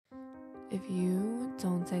If you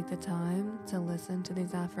don't take the time to listen to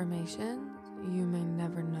these affirmations, you may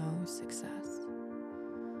never know success.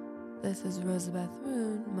 This is Rosabeth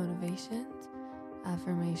Moon Motivations,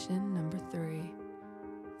 affirmation number 3,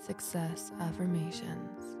 success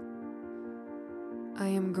affirmations. I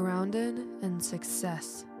am grounded in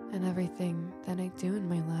success in everything that I do in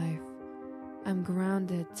my life. I'm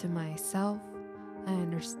grounded to myself. I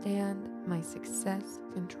understand my success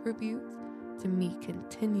contributes to me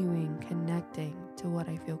continuing connecting to what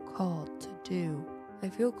I feel called to do. I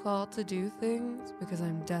feel called to do things because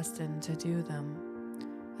I'm destined to do them.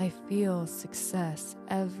 I feel success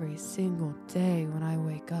every single day when I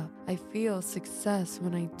wake up. I feel success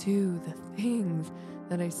when I do the things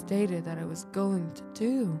that I stated that I was going to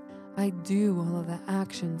do. I do all of the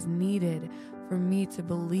actions needed for me to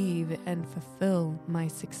believe and fulfill my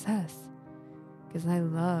success. Because I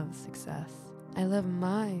love success. I love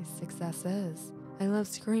my successes. I love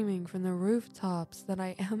screaming from the rooftops that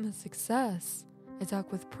I am a success. I talk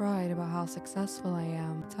with pride about how successful I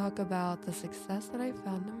am. I talk about the success that I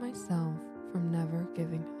found in myself from never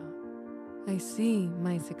giving up. I see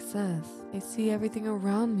my success. I see everything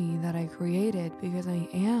around me that I created because I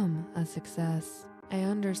am a success. I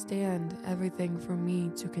understand everything for me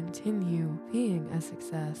to continue being a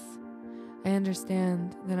success. I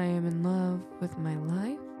understand that I am in love with my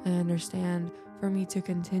life. I understand for me to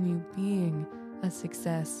continue being a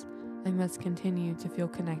success, I must continue to feel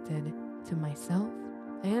connected to myself.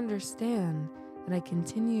 I understand that I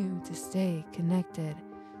continue to stay connected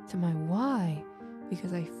to my why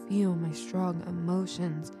because I feel my strong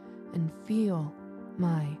emotions and feel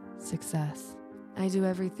my success. I do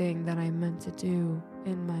everything that I'm meant to do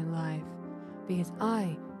in my life because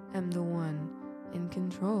I am the one in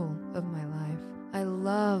control of my life. I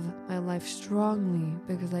love my life strongly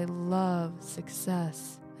because I love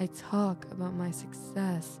success. I talk about my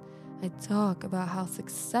success. I talk about how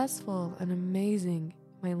successful and amazing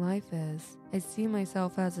my life is. I see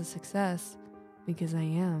myself as a success because I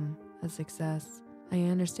am a success. I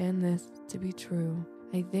understand this to be true.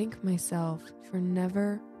 I thank myself for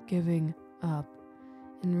never giving up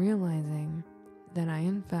and realizing that I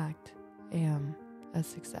in fact am a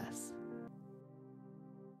success.